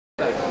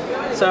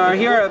So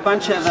here are a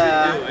bunch of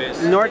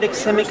Nordic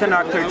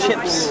Semiconductor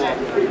chips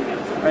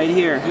right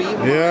here.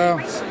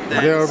 Yeah.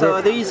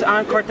 So these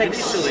ARM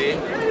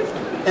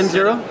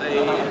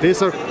Cortex-M0?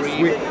 These are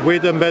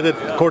with embedded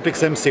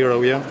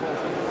Cortex-M0, yeah.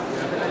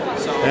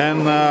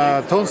 And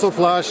tons of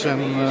flash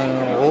and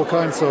all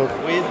kinds of...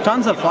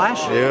 Tons of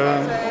flash?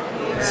 Yeah.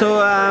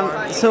 So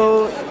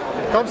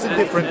it comes in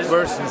different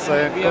versions,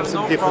 it comes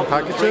in different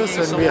packages,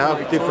 and we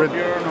have different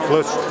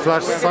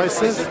flash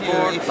sizes,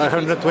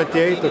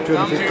 128 or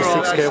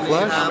 256K of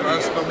flash,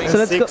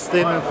 and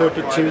 16 and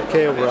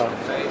 32K of RAM.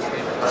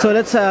 So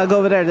let's go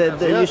over there.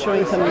 You're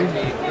showing something.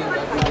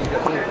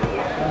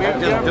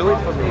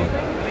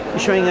 You're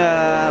showing,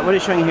 what are you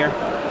showing here?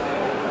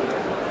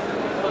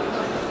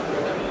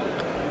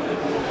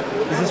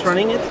 Is this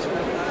running it?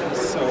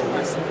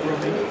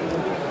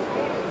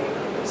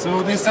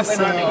 So this is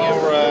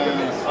our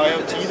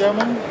IoT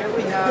demo.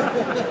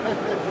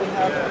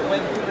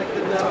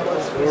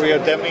 We are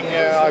demoing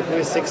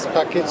IPv6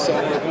 packets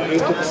on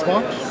Bluetooth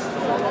Smart.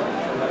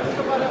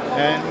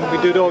 And we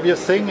do the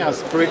obvious thing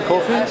as brewing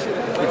coffee,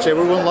 which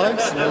everyone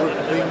likes.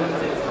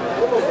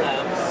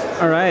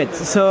 Alright,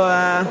 so...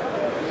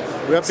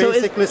 we are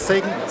basically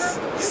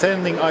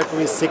sending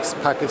IPv6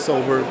 packets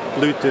over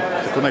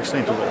Bluetooth connection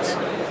intervals.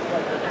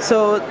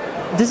 So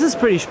this is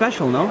pretty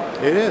special, no?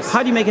 It is.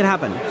 How do you make it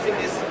happen?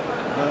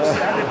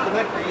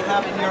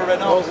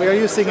 Well, we are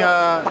using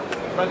a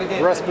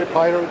Raspberry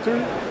Pi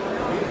router.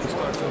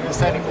 We're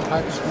sending the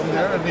package from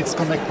there, and it's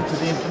connected to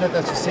the internet,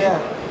 as you see.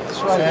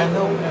 And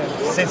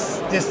since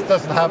this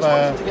doesn't have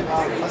a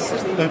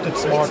Bluetooth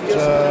Smart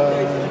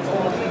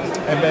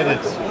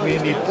embedded, we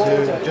need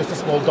just a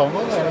small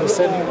dongle, and we're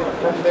sending it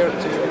from there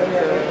to.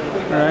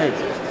 Right.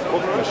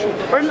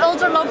 We're an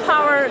ultra low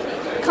power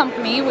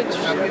company,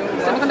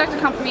 semiconductor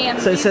company,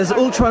 and so it says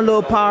ultra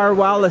low power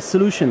wireless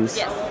solutions.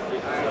 Yes.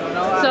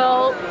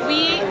 So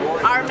we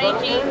are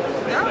making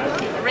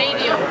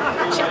radio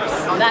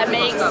chips that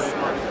makes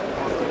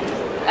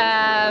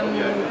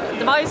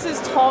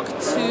devices talk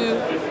to,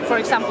 for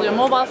example, your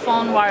mobile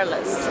phone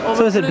wireless.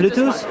 So is it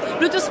Bluetooth?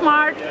 Bluetooth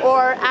Smart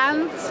or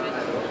ANT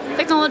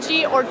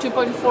technology or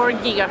 2.4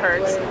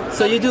 gigahertz.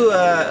 So you do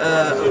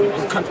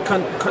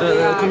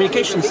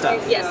communication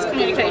stuff? Yes,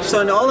 communication.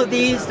 So in all of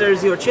these,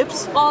 there's your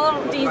chips? All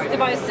of these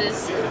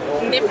devices,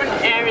 different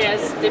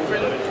areas,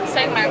 different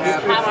segments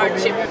have our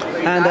chip.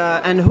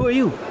 And who are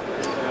you?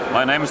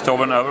 My name is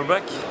Torben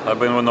Overbeck. I've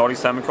been with Nordic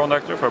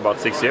Semiconductor for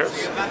about 6 years.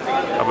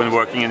 I've been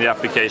working in the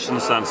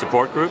applications and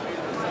support group.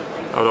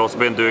 I've also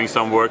been doing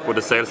some work with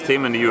the sales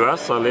team in the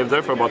US. I lived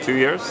there for about 2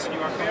 years.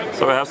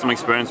 So I have some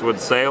experience with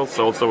sales,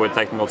 also with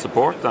technical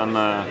support, and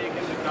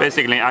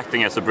basically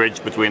acting as a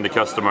bridge between the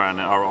customer and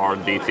our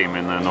R&D team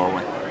in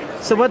Norway.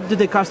 So what do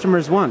the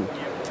customers want?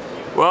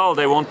 Well,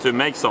 they want to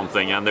make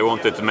something, and they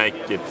wanted to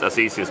make it as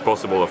easy as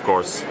possible, of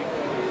course.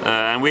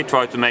 And we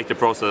try to make the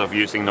process of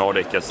using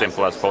Nordic as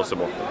simple as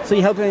possible. So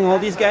you're helping all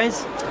these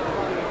guys?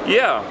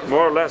 Yeah,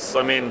 more or less.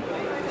 I mean,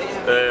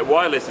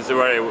 wireless is a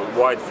very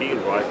wide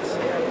field, right?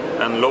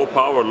 And low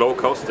power, low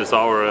cost is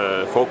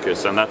our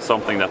focus, and that's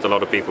something that a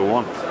lot of people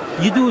want.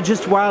 You do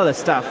just wireless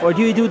stuff, or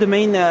do you do the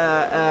main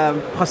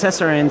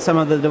processor in some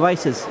of the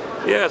devices?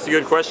 Yeah, it's a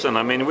good question.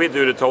 I mean, we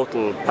do the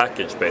total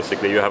package,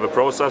 basically. You have a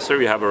processor,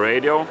 you have a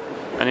radio,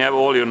 and you have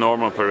all your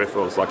normal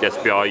peripherals, like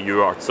SPI,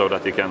 UART, so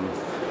that you can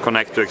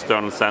connect to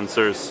external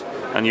sensors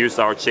and use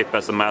our chip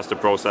as a master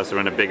processor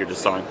in a bigger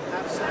design.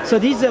 So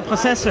these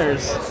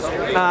processors,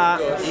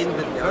 in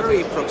the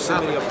very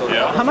proximity of the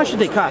how much do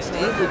they cost?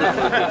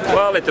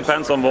 Well, it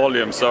depends on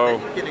volume.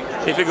 So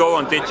if you go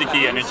on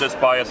DigiKey and you just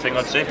buy a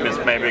single chip, it's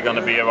maybe going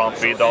to be around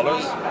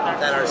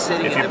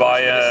 $3. If you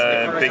buy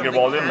a bigger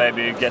volume,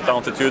 maybe you get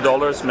down to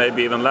 $2,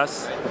 maybe even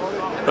less.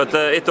 But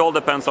it all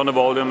depends on the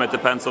volume, it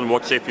depends on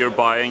what chip you're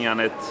buying, and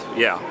it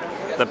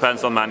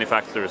depends on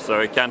manufacturers, so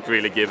I can't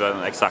really give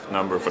an exact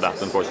number for that,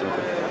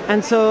 unfortunately.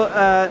 And so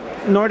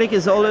Nordic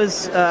is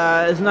always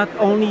is not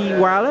only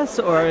wireless,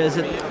 or is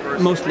it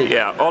mostly?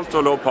 Yeah,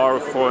 ultra low power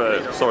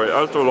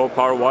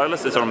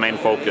wireless is our main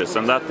focus,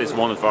 and that is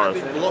one of our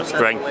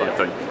strengths, I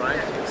think.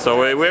 So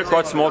we're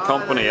quite a small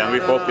company, and we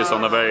focus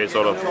on a very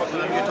sort of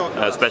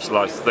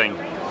specialized thing.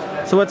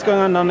 So what's going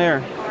on down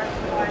there?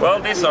 Well,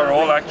 these are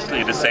all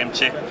actually the same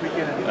chip,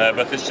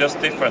 but it's just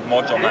different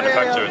module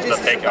manufacturers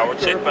that take our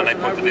chip and they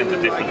put it into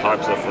different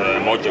types of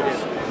modules.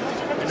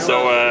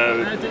 So,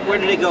 where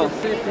do they go?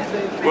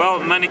 Well,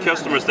 many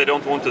customers, they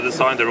don't want to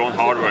design their own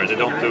hardware, they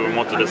don't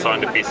want to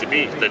design the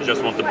PCB, they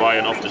just want to buy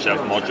an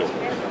off-the-shelf module.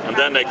 And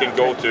then they can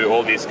go to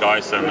all these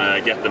guys and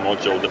get the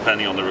module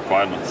depending on the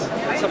requirements.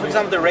 So for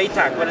example, the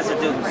RayTag, what does it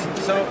do?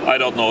 I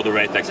don't know the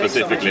RayTag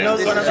specifically. You know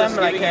one of them,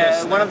 like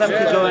one of them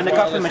could go in a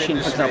coffee machine,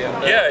 for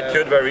example? Yeah, it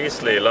could very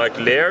easily. Like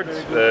Laird,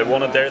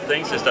 one of their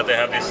things is that they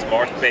have this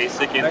smart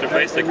basic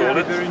interface, they call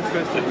it.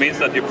 It means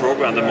that you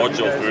program the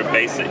module through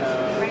basic.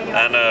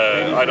 And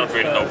I don't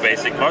really know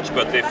basic much,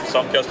 but if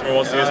some customer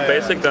wants to use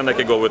basic, then they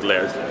can go with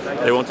Laird.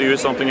 They want to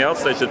use something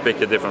else, they should pick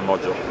a different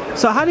module.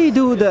 So how do you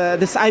do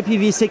this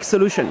IPv6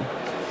 solution?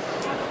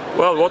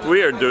 Well, what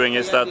we are doing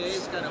is that...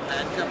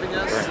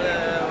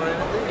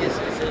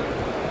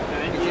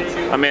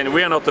 I mean,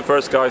 we are not the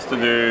first guys to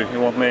do.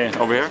 You want me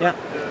over here? Yeah.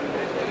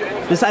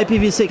 This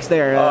IPv6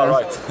 there. Oh,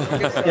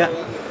 right. Yeah.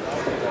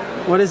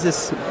 What is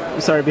this?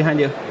 Sorry, behind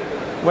you.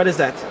 What is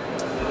that?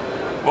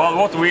 Well,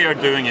 what we are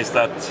doing is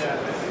that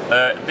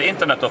the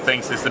Internet of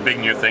Things is the big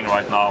new thing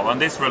right now,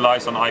 and this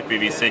relies on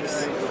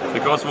IPv6.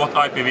 Because what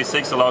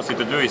IPv6 allows you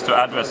to do is to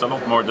address a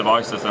lot more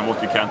devices than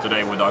what you can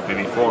today with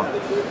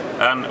IPv4.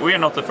 And we are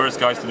not the first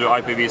guys to do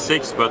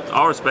IPv6, but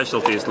our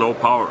specialty is low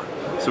power.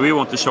 So we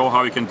want to show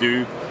how you can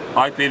do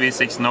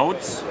IPv6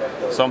 nodes,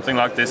 something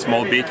like this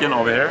small beacon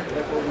over here.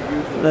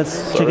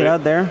 Let's check it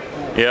out there.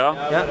 Yeah.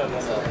 Yeah.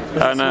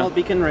 There's a small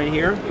beacon right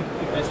here.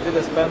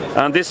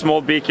 And this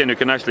small beacon you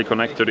can actually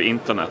connect to the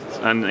internet,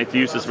 and it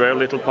uses very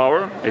little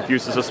power, it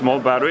uses a small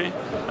battery,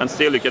 and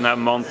still you can have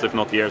months if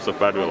not years of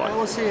battery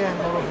life.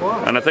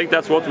 And I think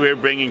that's what we're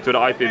bringing to the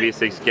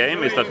IPv6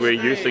 game, is that we're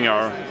using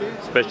our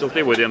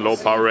specialty within low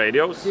power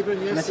radios.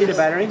 Can I see the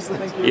battery?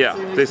 Yeah,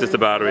 this is the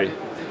battery.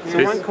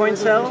 So one coin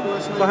cell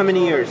for how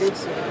many years?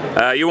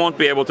 You won't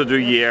be able to do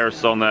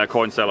years on a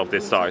coin cell of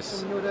this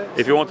size.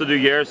 If you want to do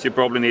years, you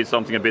probably need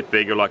something a bit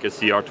bigger, like a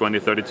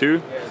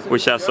CR2032,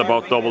 which has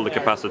about double the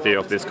capacity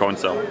of this coin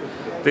cell.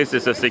 This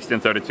is a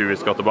 1632,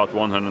 it's got about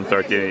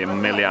 130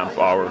 milliamp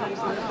hour.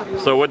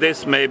 So with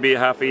this, maybe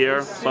half a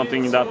year,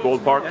 something in that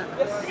ballpark.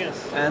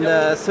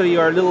 And so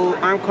your little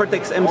ARM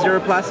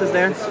Cortex-M0 Plus is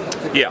there?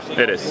 Yeah,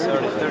 it is.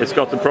 It's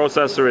got the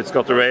processor, it's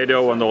got the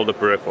radio and all the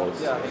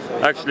peripherals.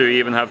 Actually, we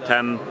even have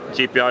 10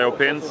 GPIO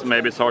pins.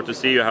 Maybe it's hard to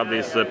see, you have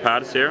these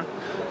pads here.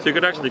 So you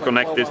could actually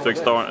connect this to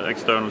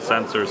external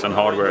sensors and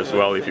hardware as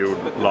well if you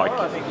would like.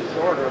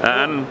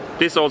 And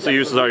this also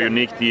uses our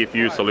unique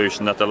DFU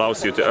solution that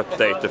allows you to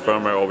update the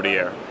firmware over the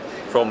air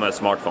from a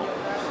smartphone.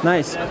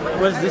 Nice.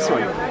 What's this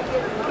one?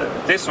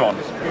 This one?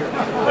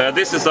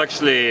 This is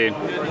actually...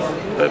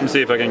 Let me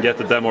see if I can get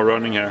the demo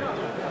running here.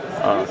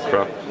 Ah,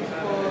 crap.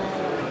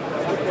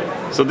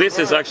 So this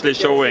is actually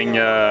showing...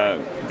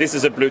 this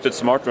is a Bluetooth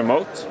smart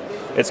remote.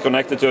 It's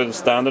connected to the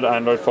standard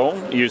Android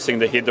phone using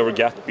the HID over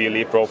GATT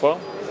BTLE profile.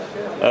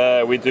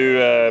 We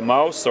do a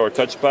mouse or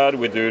touchpad,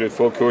 we do the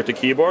full QWERTY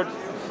keyboard.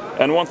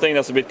 And one thing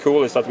that's a bit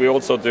cool is that we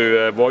also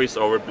do voice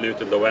over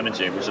Bluetooth Low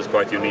Energy, which is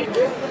quite unique.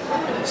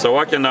 So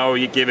I can now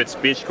give it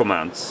speech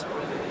commands.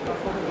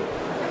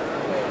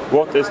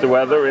 What is the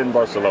weather in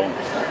Barcelona?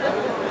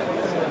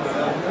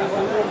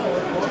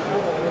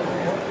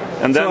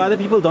 And then, so other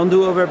people don't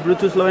do over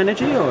Bluetooth Low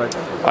Energy, or?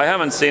 I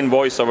haven't seen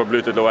voice over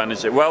Bluetooth Low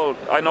Energy. Well,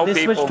 I know they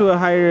people... switched to a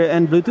higher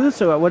end Bluetooth,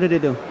 so what do they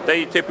do?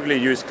 They typically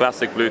use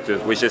classic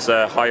Bluetooth, which is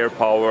a higher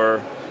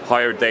power,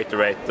 higher data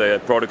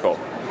rate protocol.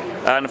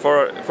 And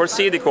for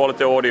CD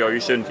quality audio,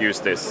 you shouldn't use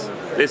this.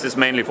 This is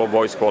mainly for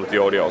voice quality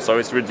audio. So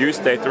it's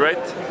reduced data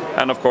rate,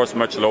 and of course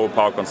much lower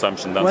power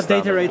consumption than What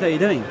standard. data rate are you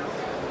doing?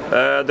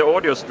 The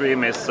audio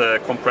stream is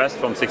compressed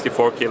from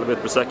 64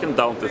 kilobits per second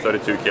down to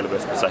 32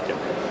 kilobits per second.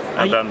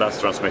 And then that's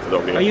transmitted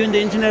over the air. Are you in the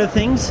Internet of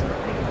Things?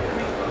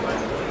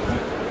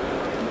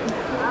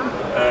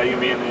 You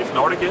mean if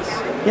Nordic is?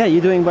 Yeah,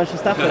 you're doing a bunch of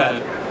stuff for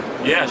that.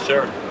 Yeah,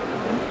 sure.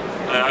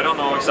 I don't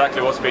know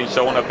exactly what's being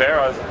shown up here.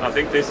 I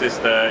think this is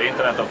the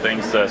Internet of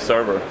Things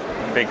server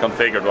being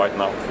configured right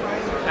now.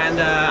 And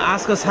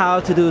ask us how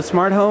to do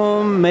smart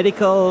home,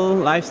 medical,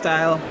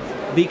 lifestyle,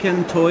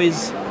 beacon,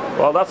 toys.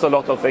 Well, that's a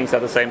lot of things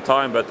at the same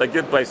time, but a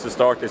good place to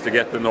start is to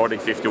get the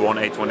Nordic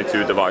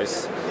 51822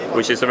 device,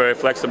 which is a very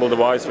flexible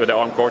device with the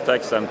ARM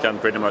Cortex and can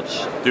pretty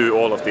much do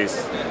all of these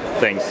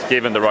things,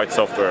 given the right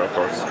software, of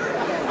course.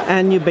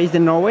 And you're based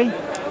in Norway?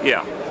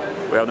 Yeah.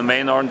 We have the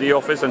main R&D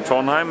office in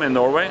Trondheim in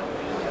Norway,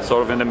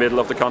 sort of in the middle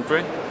of the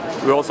country.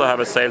 We also have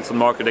a sales and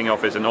marketing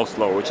office in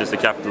Oslo, which is the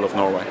capital of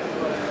Norway.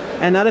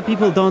 And other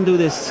people don't do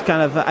this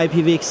kind of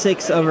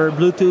IPv6 over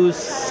Bluetooth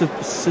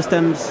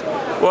systems?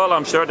 Well,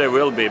 I'm sure there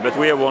will be, but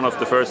we are one of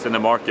the first in the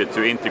market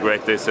to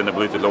integrate this in the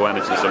Bluetooth Low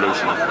Energy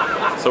solution.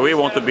 So we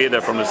want to be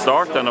there from the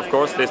start, and of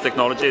course this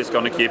technology is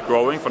going to keep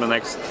growing for the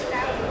next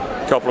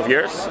couple of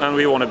years, and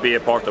we want to be a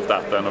part of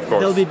that. And of course,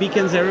 there'll be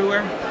beacons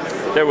everywhere?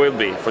 There will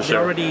be, for sure.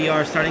 They already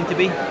are starting to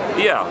be?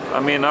 Yeah, I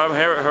mean, I've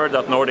heard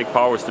that Nordic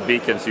powers the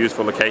beacons used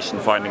for location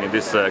finding in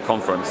this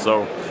conference,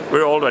 so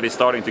we're already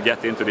starting to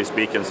get into these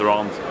beacons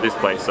around this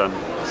place. And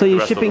so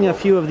you're shipping a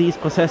few of these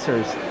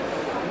processors?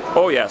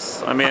 Oh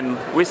yes, I mean,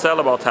 we sell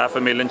about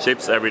 500,000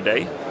 chips every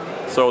day,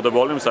 so the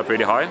volumes are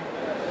pretty high.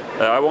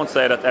 I won't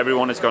say that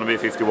everyone is going to be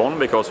 51,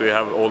 because we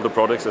have older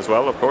products as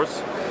well, of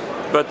course.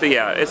 But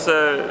yeah, it's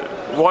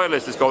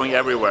wireless is going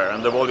everywhere,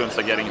 and the volumes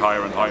are getting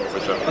higher and higher for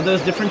sure. Are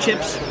those different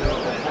chips?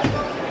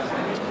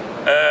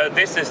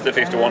 This is the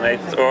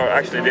 518, or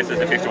actually this is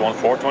the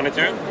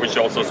 51422, which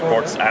also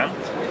supports ANT,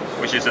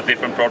 which is a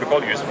different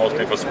protocol used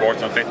mostly for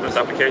sports and fitness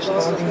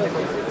applications.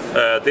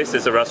 This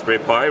is a Raspberry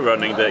Pi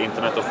running the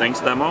Internet of Things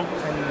demo.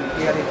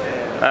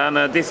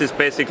 And this is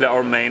basically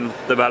our main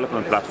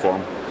development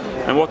platform.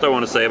 And what I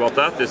want to say about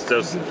that is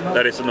just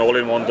that it's an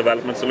all-in-one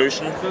development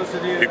solution.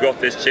 You got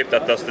this chip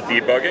that does the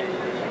debugging.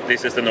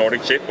 This is the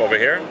Nordic chip over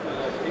here.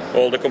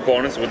 All the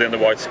components within the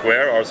white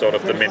square are sort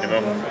of the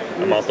minimum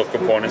amount of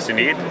components you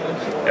need.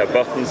 You have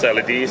buttons,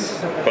 LEDs,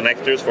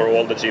 connectors for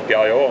all the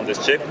GPIO on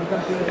this chip.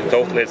 In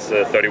total it's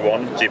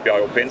 31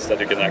 GPIO pins that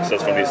you can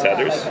access from these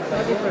headers.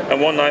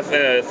 And one nice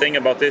thing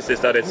about this is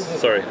that it's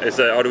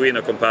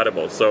Arduino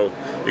compatible, so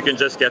you can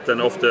just get an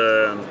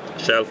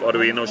off-the-shelf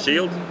Arduino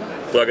shield,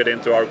 plug it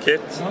into our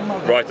kit,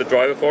 write the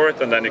driver for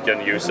it, and then you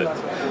can use it.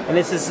 And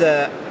this is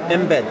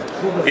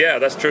mbed. Yeah,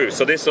 that's true.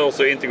 So this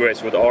also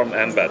integrates with ARM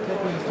mbed,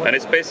 and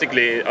it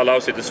basically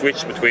allows you to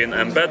switch between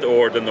mbed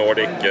or the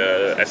Nordic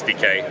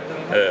SDK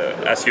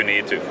as you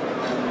need to.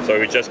 So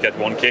you just get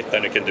one kit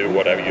and you can do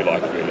whatever you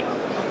like, really.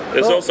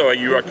 There's also a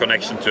UART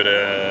connection to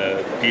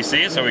the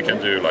PC, so we can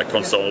do like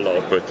console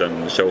output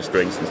and show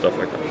strings and stuff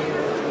like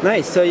that.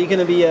 Nice. So you're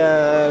going to be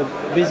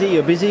busy.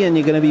 You're busy, and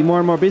you're going to be more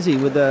and more busy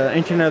with the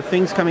Internet of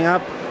Things coming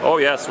up. Oh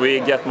yes, we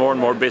get more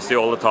and more busy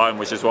all the time,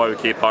 which is why we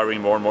keep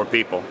hiring more and more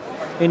people.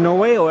 In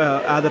Norway or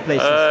other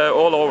places?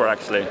 All over,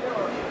 actually.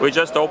 We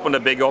just opened a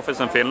big office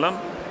in Finland,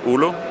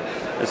 Oulu.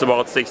 It's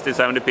about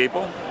 60-70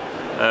 people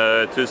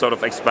to sort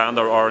of expand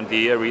our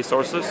R&D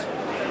resources.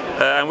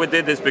 And we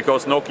did this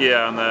because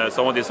Nokia and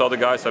some of these other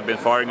guys have been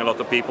firing a lot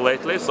of people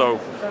lately, so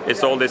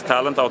it's all this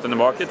talent out in the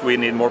market. We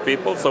need more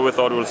people, so we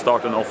thought we'll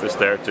start an office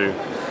there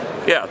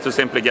to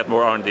simply get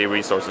more R&D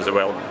resources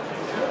available.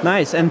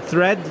 Nice. And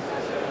Thread,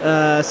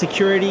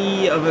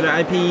 security over their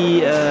IP,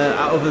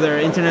 over their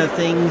Internet of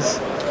Things,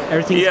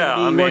 everything's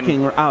going to be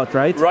working out,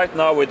 right? Right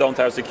now we don't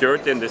have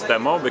security in this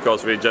demo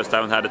because we just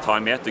haven't had the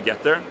time yet to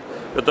get there.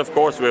 But of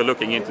course we're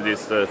looking into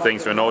these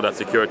things. We know that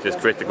security is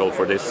critical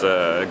for this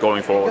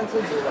going forward.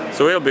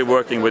 So we'll be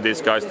working with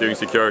these guys doing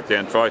security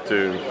and try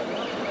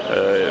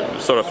to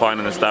sort of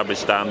find an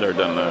established standard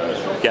and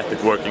get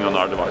it working on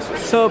our devices.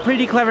 So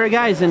pretty clever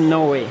guys in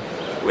Norway.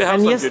 We have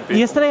some good people.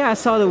 Yesterday I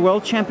saw the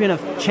world champion of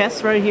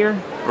chess right here.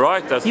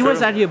 Right, that's true. He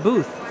was at your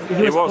booth.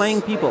 He was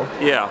playing people.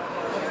 Yeah.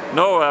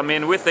 No, I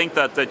mean, we think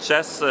that the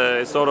chess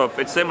is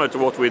it's similar to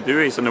what we do.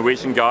 He's a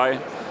Norwegian guy.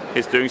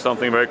 He's doing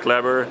something very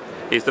clever.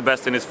 He's the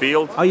best in his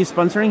field. Are you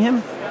sponsoring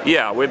him?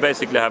 Yeah, we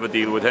basically have a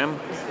deal with him.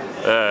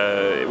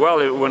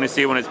 Well, when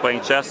he's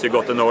playing chess, you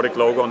got the Nordic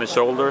logo on his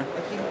shoulder,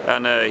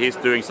 and he's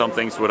doing some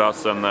things with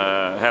us and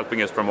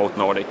helping us promote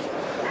Nordic.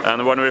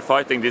 And when we're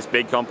fighting these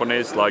big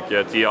companies like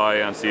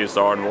TI and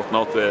CSR and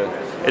whatnot,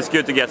 it's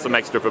good to get some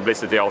extra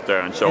publicity out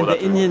there and show and that.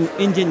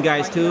 The Indian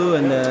guys too,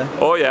 and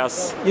oh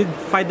yes, you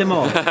fight them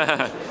all.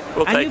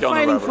 We'll and take you're on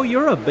fighting for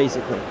Europe,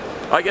 basically.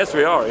 I guess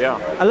we are, yeah.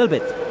 A little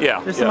bit.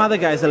 Yeah. There's some other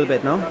guys a little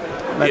bit, no?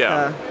 But,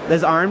 yeah.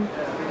 There's ARM.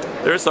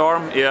 There's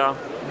ARM, yeah.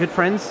 Good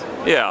friends.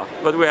 Yeah,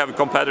 but we have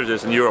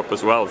competitors in Europe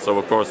as well, so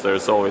of course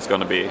there's always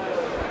going to be.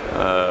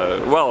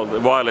 Well, the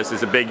wireless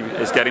is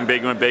getting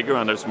bigger and bigger,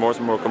 and there's more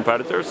and more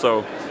competitors.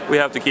 So we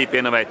have to keep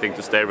innovating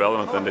to stay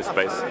relevant in this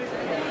space.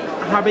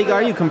 How big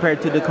are you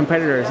compared to the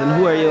competitors, and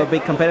who are your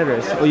big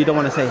competitors? Or you don't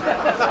want to say?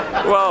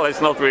 Well, it's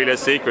not really a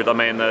secret. I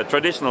mean,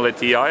 traditionally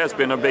TI has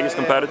been our biggest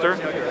competitor.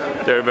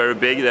 They're very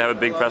big. They have a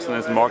big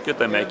presence in the market.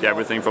 They make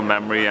everything from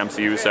memory,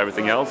 MCUs,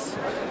 everything else.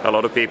 A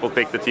lot of people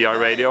pick the TI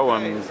radio,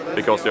 and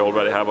because they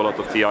already have a lot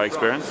of TI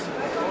experience.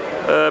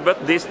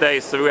 But these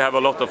days we have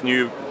a lot of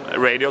new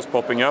radios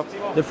popping up.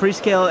 The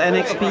Freescale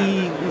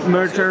NXP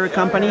merger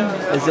company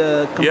is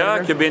a competitor?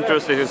 Yeah, it could be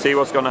interesting to see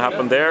what's going to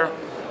happen there.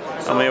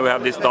 I mean, we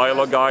have these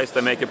Dialog guys.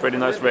 They make a pretty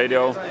nice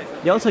radio.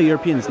 They're also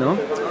Europeans, no?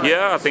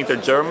 Yeah, I think they're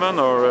German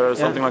or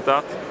something like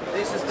that.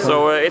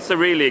 So it's a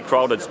really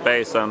crowded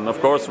space, and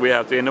of course we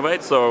have to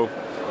innovate. So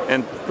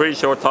in pretty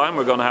short time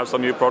we're going to have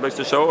some new products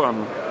to show,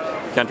 and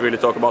can't really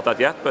talk about that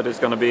yet, but it's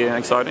going to be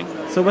exciting.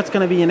 So what's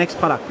going to be your next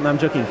product? No, I'm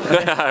joking.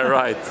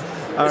 Right.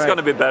 It's going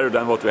to be better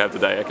than what we have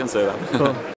today, I can say that. Cool.